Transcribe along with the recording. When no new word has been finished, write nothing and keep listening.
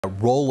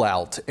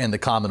Rollout in the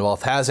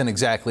Commonwealth hasn't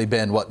exactly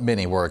been what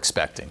many were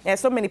expecting. Yeah,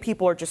 so many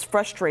people are just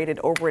frustrated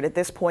over it at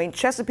this point.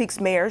 Chesapeake's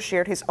mayor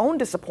shared his own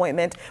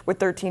disappointment with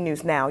 13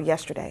 News Now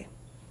yesterday.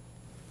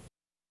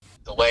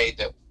 The way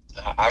that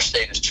our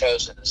state has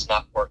chosen has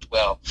not worked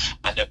well.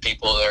 I know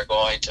people that are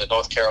going to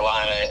North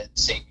Carolina and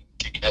seeking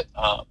to get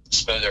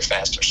smoother,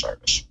 faster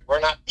service. We're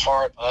not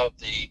part of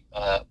the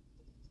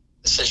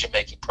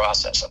decision-making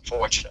process,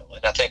 unfortunately,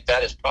 and I think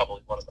that is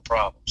probably one of the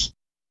problems.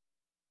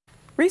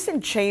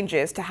 Recent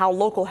changes to how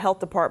local health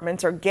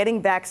departments are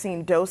getting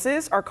vaccine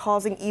doses are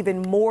causing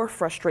even more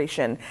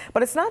frustration.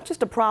 But it's not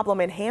just a problem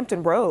in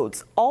Hampton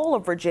Roads. All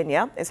of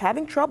Virginia is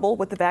having trouble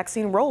with the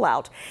vaccine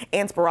rollout.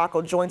 Ann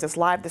Sparacco joins us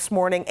live this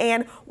morning.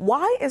 And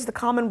why is the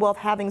Commonwealth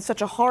having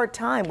such a hard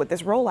time with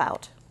this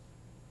rollout?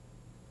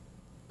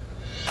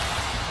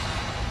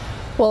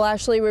 Well,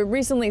 Ashley, we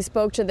recently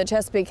spoke to the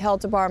Chesapeake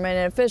Health Department,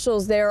 and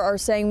officials there are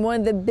saying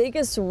one of the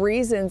biggest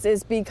reasons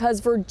is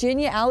because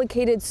Virginia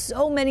allocated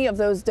so many of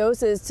those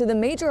doses to the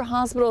major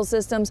hospital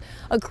systems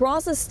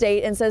across the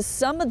state, and says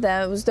some of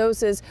those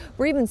doses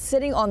were even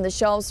sitting on the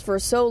shelves for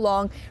so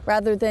long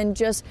rather than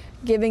just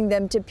giving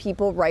them to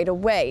people right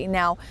away.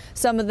 Now,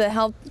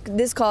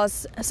 this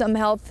caused some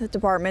health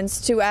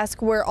departments to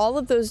ask where all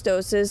of those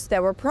doses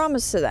that were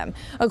promised to them.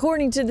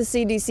 According to the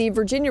CDC,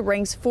 Virginia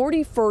ranks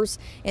 41st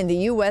in the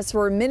U.S.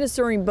 for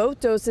administering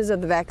both doses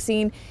of the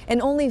vaccine,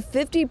 and only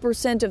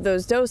 50% of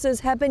those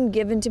doses have been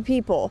given to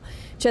people.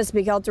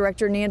 Chesapeake Health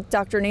Director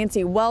Dr.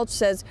 Nancy Welch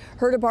says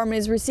her department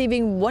is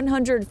receiving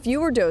 100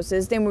 fewer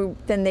doses than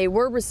they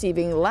were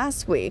receiving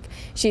last week.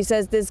 She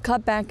says this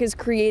cutback is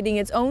creating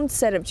its own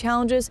set of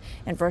challenges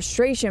and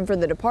frustration for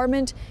the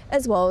department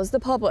as well as the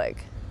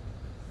public.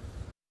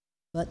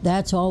 But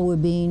that's all we're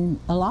being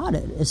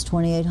allotted is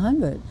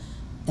 2,800,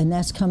 and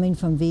that's coming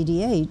from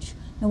VDH.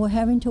 And we're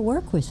having to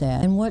work with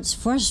that. And what's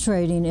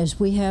frustrating is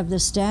we have the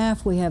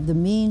staff, we have the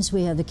means,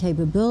 we have the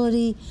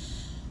capability,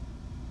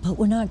 but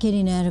we're not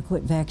getting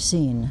adequate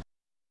vaccine.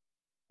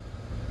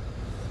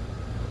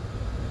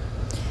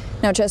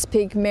 Now,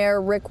 Chesapeake Mayor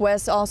Rick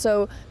West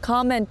also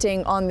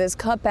commenting on this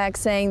cutback,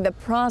 saying the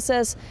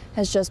process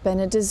has just been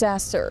a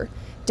disaster.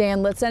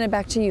 Dan, let's send it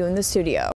back to you in the studio.